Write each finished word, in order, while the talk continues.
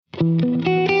Welcome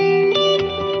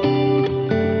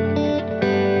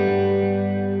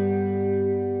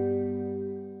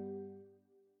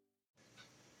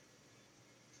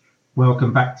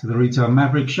back to the Retail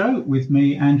Maverick Show with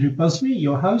me, Andrew Busby,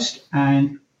 your host,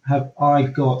 and have I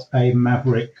got a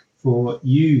Maverick for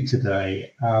you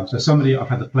today. So somebody I've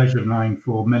had the pleasure of knowing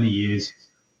for many years.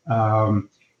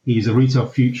 He's a retail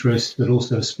futurist, but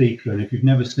also a speaker. And if you've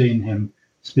never seen him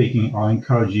speaking, I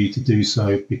encourage you to do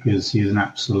so because he is an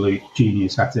absolute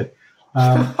genius at it.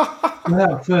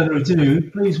 Without further ado,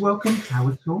 please welcome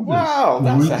Howard Saunders. Wow,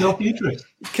 that's Retail Futurist.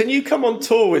 Can you come on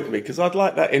tour with me? Because I'd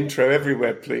like that intro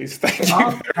everywhere, please. Thank you.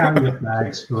 I'll carry the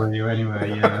bags for you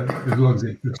anyway. Yeah, as long as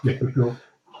it's difficult.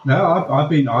 No,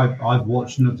 I've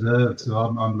watched and observed, so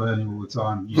I'm learning all the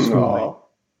time. You school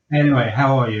me. Anyway,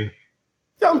 how are you?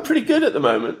 Yeah, I'm pretty good at the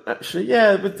moment, actually.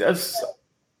 Yeah, but there's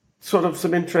sort of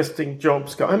some interesting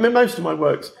jobs. I mean, most of my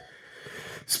work's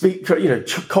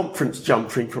conference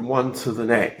jumping from one to the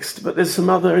next, but there's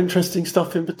some other interesting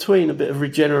stuff in between, a bit of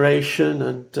regeneration,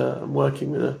 and I'm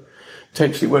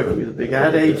potentially working with a big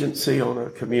ad agency on a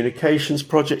communications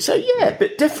project. So yeah, a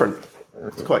bit different.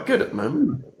 It's quite good at the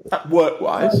moment,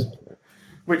 work-wise,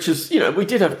 which is, we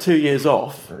did have 2 years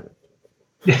off.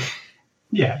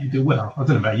 Yeah, you do well. I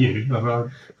don't know about you, but I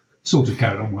sort of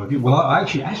carried on working. Well, I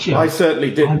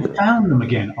certainly did. I found them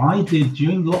again. I did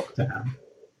during lockdown.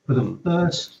 For the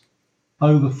first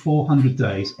over 400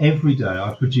 days, every day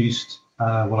I produced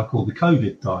what I call the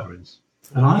COVID diaries.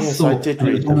 And I thought it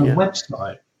was on a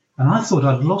website, and I thought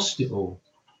I'd lost it all.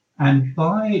 And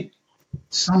by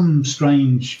some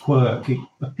strange quirk, it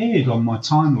appeared on my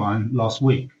timeline last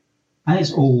week, and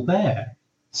it's all there.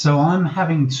 So I'm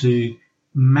having to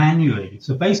manually,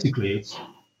 so basically it's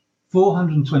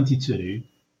 422,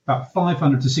 about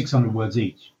 500 to 600 words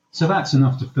each. So that's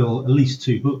enough to fill at least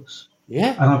 2 books.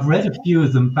 Yeah. And I've read a few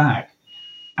of them back,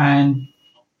 and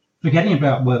forgetting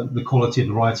about the quality of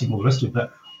the writing, all the rest of it,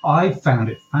 but I found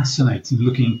it fascinating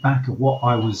looking back at what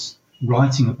I was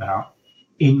writing about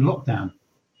in lockdown.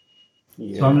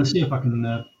 Yeah. So I'm going to see if I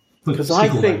can because I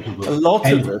think a lot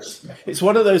of us, it's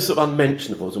one of those sort of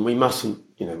unmentionables, and we mustn't,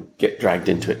 get dragged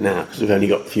into it now because we've only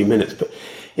got a few minutes, but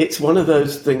it's one of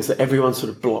those things that everyone's sort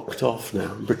of blocked off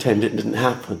now and pretend it didn't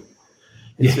happen.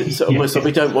 It's almost like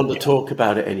we don't want to talk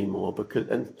about it anymore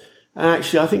and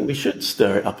actually I think we should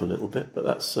stir it up a little bit, but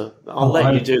that's I'll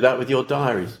let you do that with your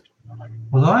diaries.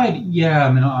 Well,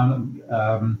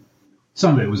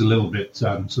 some of it was a little bit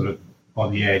sort of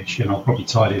on the edge, and I'll probably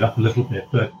tidy it up a little bit,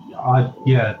 but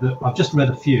I've just read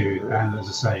a few, and as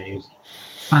I say, it was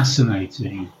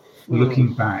fascinating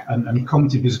looking back and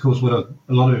commenting, because of course a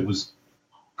lot of it was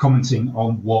commenting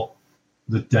on what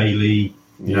the daily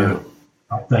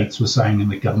updates were saying in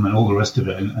the government, all the rest of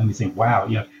it, and you think, wow,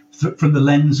 from the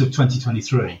lens of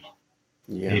 2023,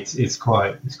 it's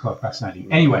quite fascinating.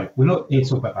 Anyway, we're not here to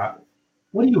talk about that.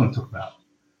 What do you want to talk about?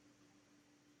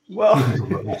 Well,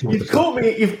 you've caught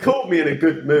me in a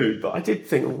good mood, but I did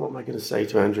think, what am I going to say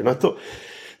to Andrew? And I thought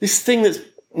this thing that's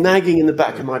nagging in the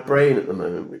back of my brain at the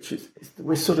moment, which is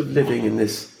we're sort of living in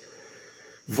this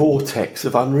vortex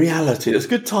of unreality. That's a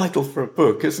good title for a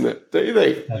book, isn't it? Don't you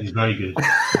think? That is very good.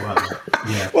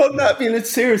 Well, no, I mean,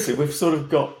 seriously, we've sort of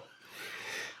got...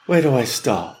 Where do I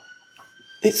start?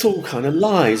 It's all kind of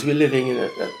lies. We're living in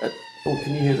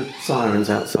can you hear the sirens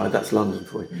outside? That's London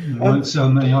for you. Won't sell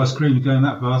many ice cream going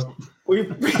that fast. We've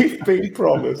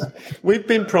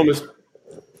been promised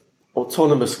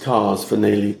autonomous cars for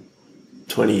nearly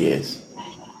 20 years.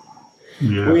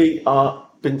 Yeah. We are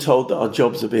been told that our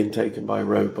jobs are being taken by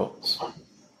robots.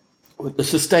 The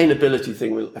sustainability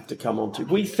thing we'll have to come on to.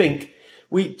 We think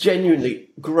we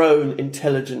genuinely grown,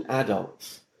 intelligent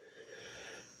adults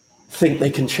think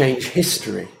they can change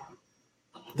history.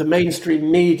 The mainstream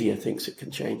media thinks it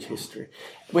can change history.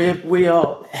 We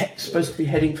are supposed to be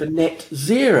heading for net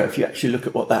zero. If you actually look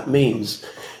at what that means,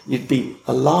 you'd be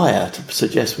a liar to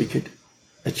suggest we could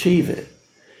achieve it.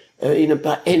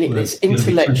 It's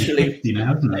intellectually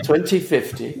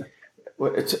 2050.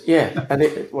 Well,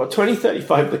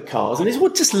 2035 the cars, and it's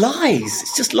just lies.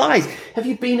 It's just lies. Have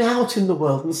you been out in the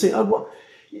world and seen?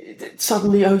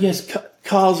 Suddenly,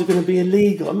 cars are going to be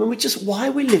illegal. I mean, why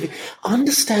are we living?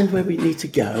 Understand where we need to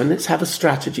go, and let's have a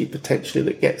strategy potentially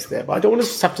that gets there. But I don't want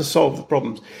us to have to solve the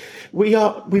problems. We've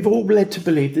all led to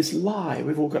believe this lie.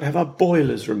 We've all got to have our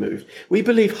boilers removed. We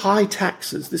believe high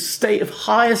taxes, this state of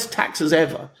highest taxes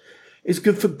ever, is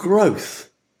good for growth.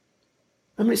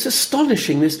 I mean, it's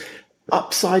astonishing, this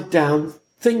upside down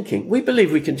thinking. We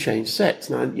believe we can change sex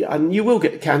now, and you will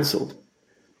get cancelled.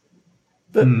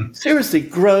 But seriously,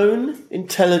 grown,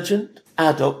 intelligent,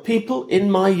 adult people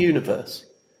in my universe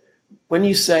when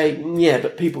you say, yeah,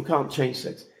 but people can't change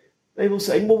sex, they will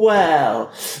say, well,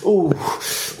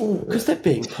 because they're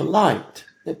being polite.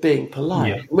 They're being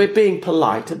polite. Yeah. We're being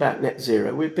polite about net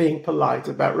zero. We're being polite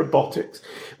about robotics.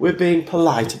 We're being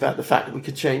polite about the fact that we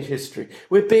could change history.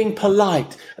 We're being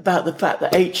polite about the fact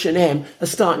that H&M are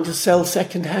starting to sell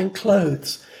secondhand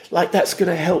clothes. Like that's going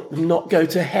to help them not go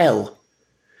to hell.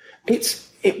 It's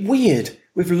weird.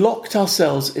 We've locked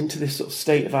ourselves into this sort of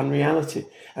state of unreality.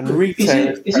 And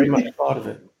retail is very much part of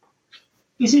it.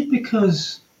 Is it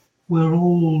because we're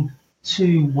all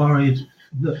too worried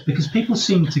that because people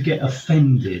seem to get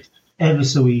offended ever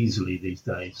so easily these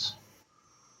days?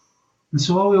 And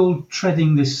so are we all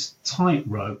treading this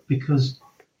tightrope because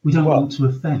we don't want to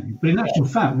offend? But in actual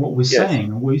fact, what we're saying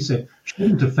and what we say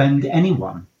shouldn't offend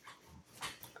anyone.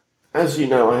 As you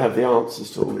know, I have the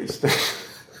answers to all these things.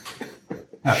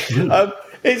 Absolutely.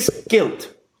 It's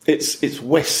guilt. It's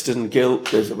Western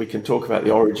guilt. We can talk about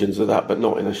the origins of that, but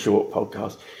not in a short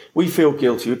podcast. We feel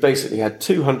guilty. We basically had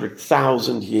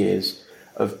 200,000 years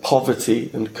of poverty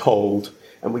and cold,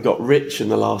 and we got rich in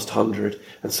the last 100,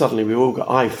 and suddenly we all got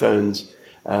iPhones.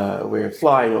 We're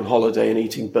flying on holiday and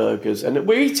eating burgers, and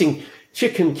we're eating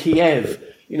chicken Kiev,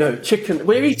 chicken.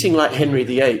 We're eating like Henry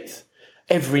VIII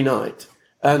every night,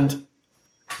 and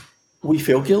we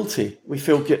feel guilty. We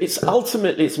feel guilty. It's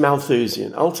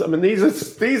Malthusian.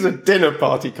 These are dinner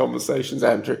party conversations,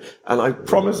 Andrew, and I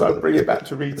promise I'll bring it back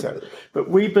to retail. But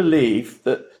we believe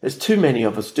that there's too many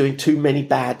of us doing too many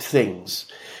bad things,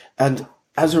 and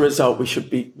as a result, we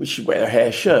should wear a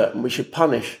hair shirt and we should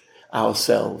punish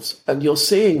ourselves. And you're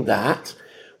seeing that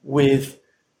with,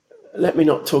 let me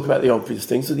not talk about the obvious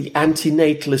things, so the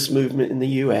anti-natalist movement in the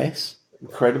US,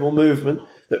 incredible movement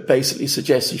that basically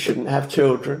suggests you shouldn't have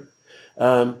children.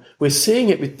 We're seeing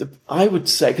it with I would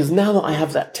say, because now that I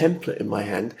have that template in my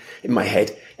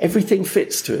head, everything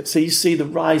fits to it. So you see the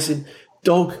rise in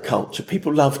dog culture.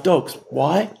 People love dogs.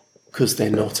 Why? Because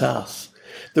they're not us.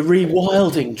 The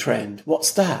rewilding trend.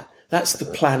 What's that? That's the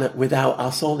planet without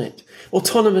us on it.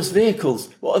 Autonomous vehicles.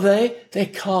 What are they? They're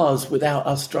cars without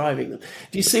us driving them.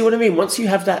 Do you see what I mean? Once you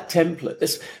have that template,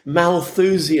 this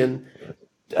Malthusian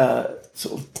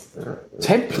sort of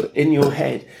template in your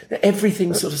head, that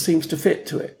everything sort of seems to fit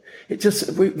to it. It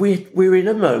just we're in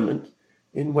a moment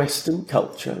in Western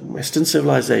culture and Western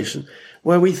civilization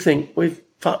where we think we've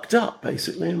fucked up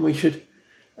basically, and we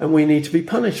need to be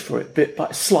punished for it bit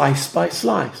by slice by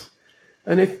slice.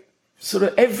 And if sort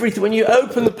of everything, when you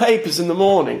open the papers in the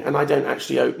morning, and I don't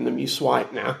actually open them, you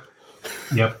swipe now.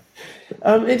 Yep.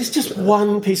 It's just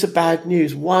one piece of bad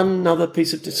news, one other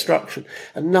piece of destruction,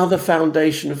 another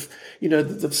foundation of,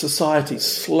 the society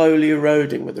slowly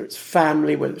eroding, whether it's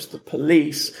family, whether it's the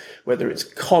police, whether it's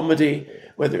comedy,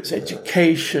 whether it's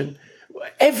education,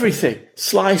 everything,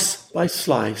 slice by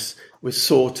slice, we're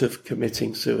sort of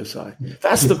committing suicide.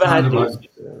 That's the bad news.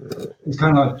 It's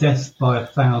kind of like death by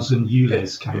 1,000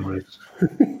 ULEZ cameras.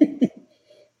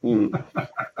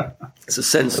 It's a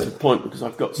sensitive point because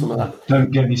I've got some of that.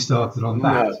 Don't get me started on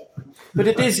that. No. But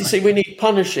it is, you see, we need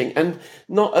punishing. And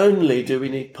not only do we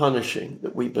need punishing,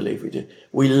 that we believe we do,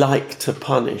 we like to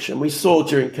punish. And we saw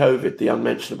during COVID, the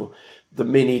unmentionable, the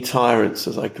mini tyrants,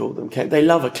 as I call them, they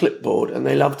love a clipboard and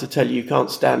they love to tell you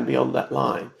can't stand beyond that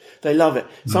line. They love it.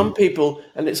 Some people,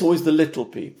 and it's always the little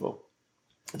people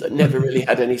that never really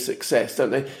had any success,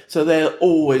 don't they? So they're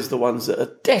always the ones that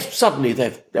are deaf. Suddenly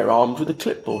they're armed with a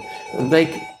clipboard and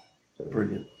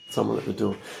brilliant, someone at the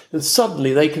door. And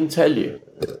suddenly they can tell you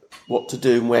what to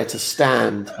do and where to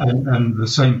stand. And the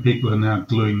same people are now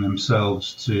gluing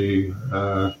themselves to,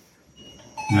 the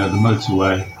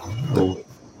motorway or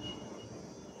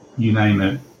you name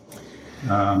it.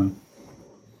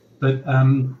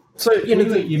 So, I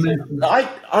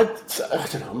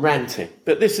don't know, I'm ranting,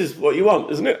 but this is what you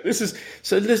want, isn't it?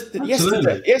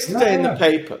 Yesterday in the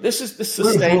paper, this is the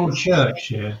sustainable church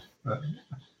here.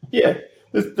 Yeah,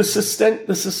 the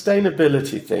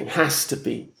sustainability thing has to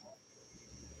be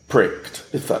pricked,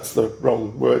 if that's the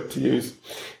wrong word to use.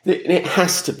 It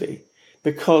has to be,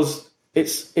 because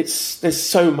there's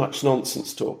so much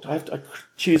nonsense talked. I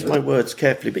choose my words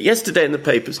carefully. But yesterday in the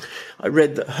papers, I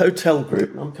read that a hotel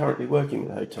group, I'm currently working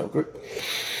with a hotel group,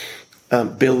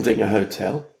 building a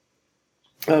hotel,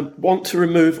 want to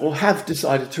remove or have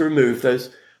decided to remove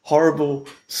those horrible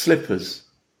slippers,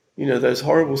 those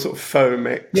horrible sort of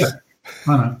Foamex. Yeah,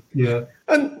 I know, yeah.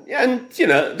 And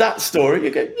that story,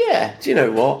 you go, yeah, do you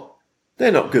know what?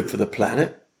 They're not good for the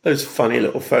planet. Those funny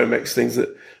little Foamex things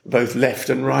that both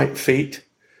left and right feet.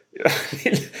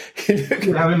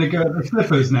 You're having a go at the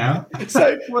flippers now.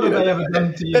 So, what have they ever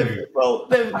done to you? Well,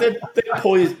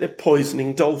 they're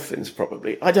poisoning dolphins,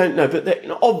 probably. I don't know, but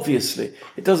obviously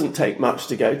it doesn't take much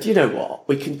to go, do you know what?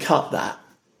 We can cut that.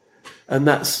 And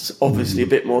that's obviously a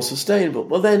bit more sustainable.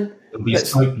 Well, then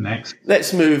let's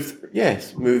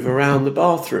move around the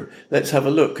bathroom. Let's have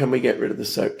a look. Can we get rid of the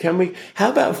soap? How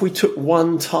about if we took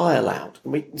one tile out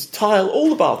and we tile all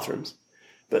the bathrooms,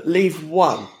 but leave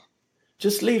one?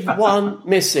 Just leave one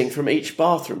missing from each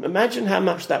bathroom. Imagine how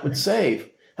much that would save.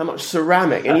 How much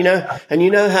ceramic, and you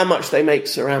know how much they make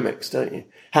ceramics, don't you?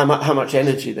 How much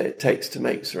energy that it takes to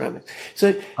make ceramics.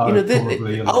 So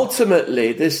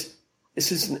ultimately, this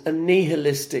is a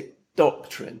nihilistic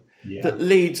doctrine that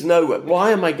leads nowhere. Why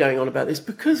am I going on about this?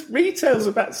 Because retail's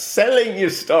about selling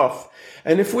you stuff.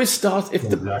 And if we're starting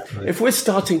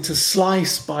to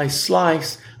slice by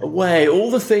slice away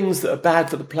all the things that are bad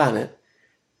for the planet,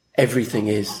 everything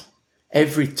is.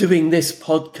 Doing this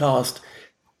podcast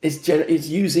is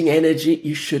using energy.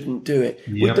 You shouldn't do it.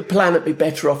 Yep. Would the planet be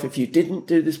better off if you didn't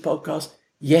do this podcast?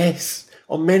 Yes,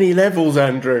 on many levels,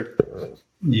 Andrew.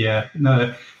 Yeah,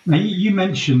 no. Now, you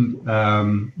mentioned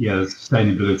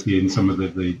sustainability and some of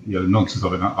the nonsense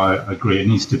of it. I agree. It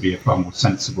needs to be a far more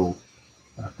sensible,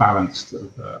 balanced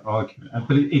argument.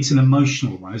 But it's an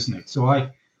emotional one, isn't it? So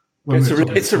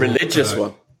it's a religious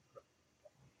one.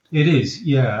 It is,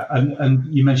 yeah.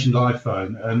 And you mentioned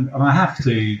iPhone, and I have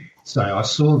to say I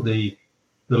saw the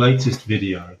latest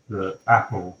video that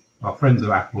our friends at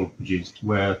Apple produced,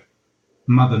 where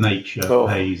Mother Nature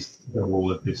pays them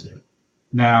all a visit.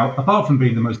 Now, apart from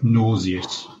being the most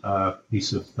nauseous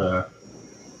piece of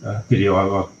video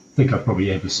I think I've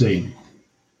probably ever seen,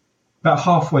 about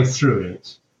halfway through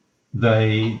it,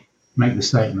 they make the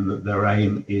statement that their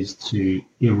aim is to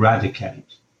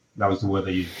eradicate. That was the word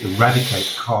they used,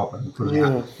 eradicate carbon from the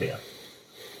atmosphere.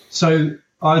 So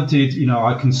I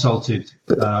consulted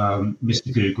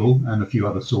Mr. Google and a few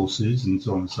other sources and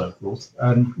so on and so forth,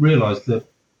 and realized that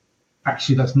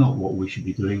actually that's not what we should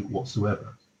be doing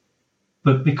whatsoever.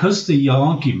 But because the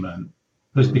argument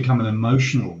has become an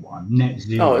emotional one, net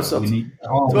zero, we need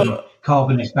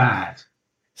carbon is bad.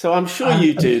 So I'm sure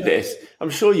you do this.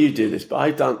 But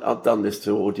I've done this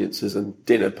to audiences and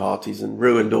dinner parties and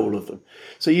ruined all of them.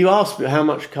 So you asked me how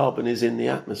much carbon is in the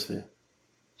atmosphere.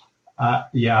 And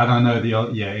I know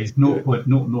it's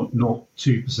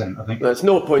 0.002%. I think that's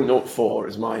 0.04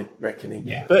 is my reckoning.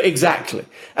 Yeah, but exactly.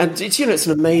 And it's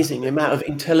an amazing amount of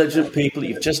intelligent people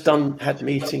you've just had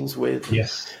meetings with.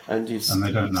 Yes, and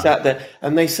they don't know. Sat there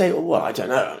and they say, well, I don't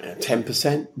know,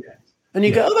 10%. Yeah. And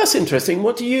you go, oh, that's interesting.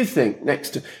 What do you think?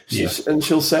 And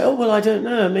she'll say, oh, well, I don't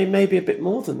know. I mean, maybe a bit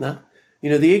more than that.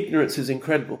 The ignorance is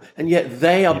incredible. And yet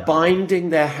they are binding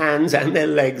their hands and their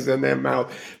legs and their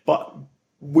mouth, but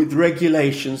with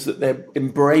regulations that they're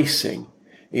embracing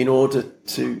in order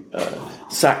to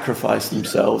sacrifice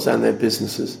themselves and their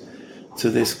businesses to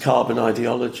this carbon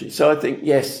ideology. So I think,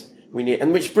 yes, we need,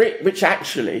 and which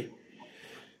actually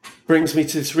brings me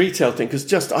to this retail thing,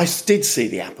 because I did see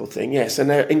the Apple thing, yes, and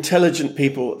they're intelligent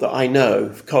people that I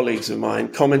know, colleagues of mine,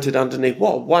 commented underneath,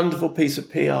 what a wonderful piece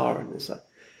of PR. And it's like,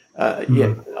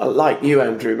 like you,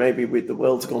 Andrew, maybe with the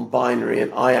world's gone binary,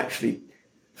 and I actually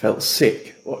felt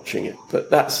sick watching it.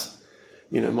 But that's,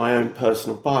 my own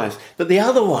personal bias. But the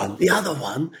other one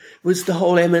was the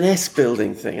whole M&S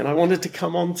building thing, and I wanted to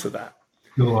come on to that.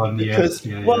 Go on, because,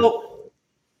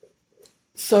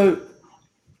 so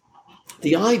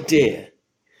the idea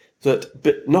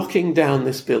that knocking down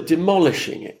this building,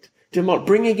 demolishing it,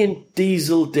 bringing in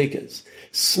diesel diggers,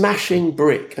 smashing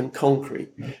brick and concrete,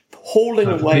 hauling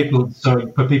away.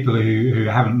 For people who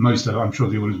haven't, most of it, I'm sure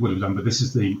the audience would have done, but this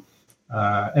is the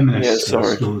M&S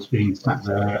stores being sat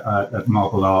there at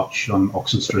Marble Arch on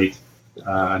Oxford Street,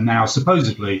 now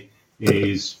supposedly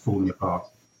is falling apart.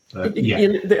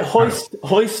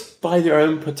 Hoist by their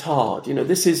own petard.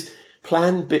 This is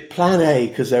plan A,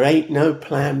 because there ain't no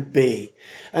plan B.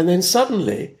 And then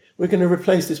suddenly we're going to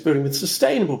replace this building with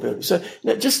sustainable building. So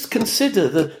now just consider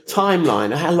the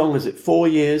timeline. How long is it? 4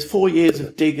 years? 4 years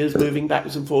of diggers moving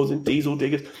backwards and forwards in diesel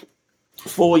diggers.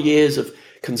 4 years of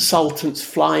consultants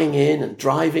flying in and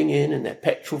driving in their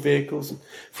petrol vehicles and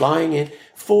flying in.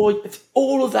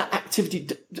 All of that activity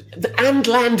and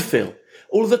landfill,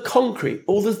 all of the concrete,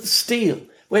 all of the steel.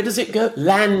 Where does it go?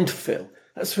 Landfill.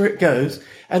 That's where it goes.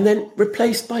 And then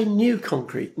replaced by new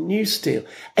concrete, new steel,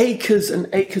 acres and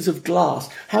acres of glass.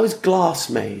 How is glass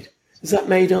made? Is that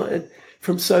made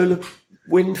from solar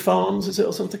wind farms, is it,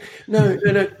 or something? No.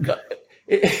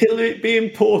 It'll be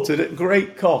imported at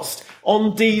great cost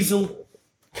on diesel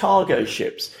cargo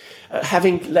ships.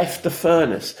 having left the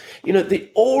furnace. You know,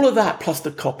 all of that plus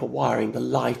the copper wiring, the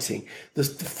lighting, the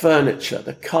furniture,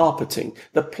 the carpeting,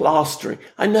 the plastering.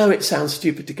 I know it sounds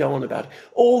stupid to go on about it.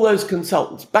 All those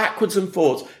consultants, backwards and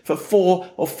forwards for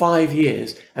 4 or 5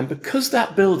 years. And because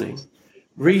that building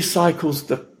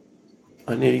recycles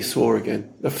I nearly swore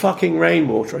again, the fucking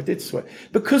rainwater, I did swear.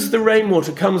 Because the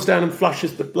rainwater comes down and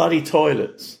flushes the bloody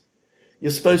toilets,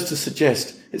 it's supposed to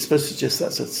suggest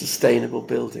that's a sustainable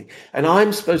building. And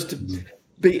I'm supposed to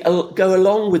go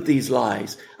along with these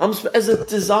lies. As a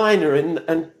designer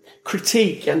and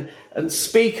critique and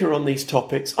speaker on these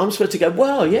topics, I'm supposed to go,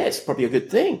 well, yeah, it's probably a good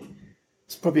thing.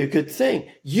 It's probably a good thing.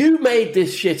 You made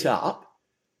this shit up,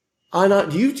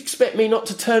 and you expect me not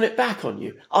to turn it back on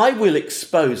you. I will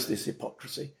expose this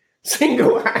hypocrisy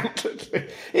single-handedly.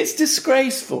 It's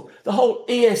disgraceful. The whole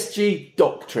ESG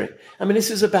doctrine. I mean,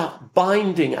 this is about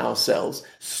binding ourselves,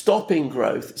 stopping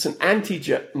growth. It's an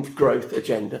anti-growth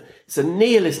agenda. It's a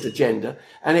nihilist agenda,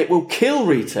 and it will kill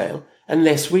retail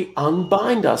unless we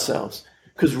unbind ourselves.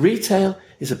 Because retail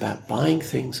is about buying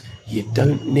things you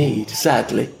don't need,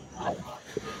 sadly.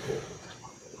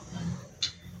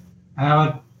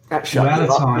 Howard, we're out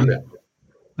of time.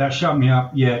 That shut me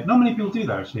up. Yeah, not many people do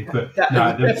that actually, but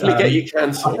definitely get you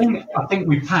cancelled. I think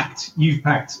you've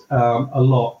packed a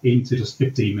lot into just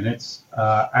 15 minutes.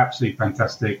 Absolutely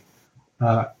fantastic.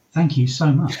 Thank you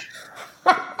so much.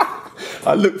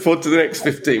 I look forward to the next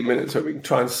 15 minutes where we can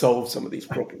try and solve some of these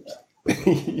problems.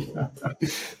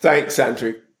 Thanks,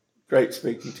 Andrew. Great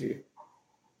speaking to you.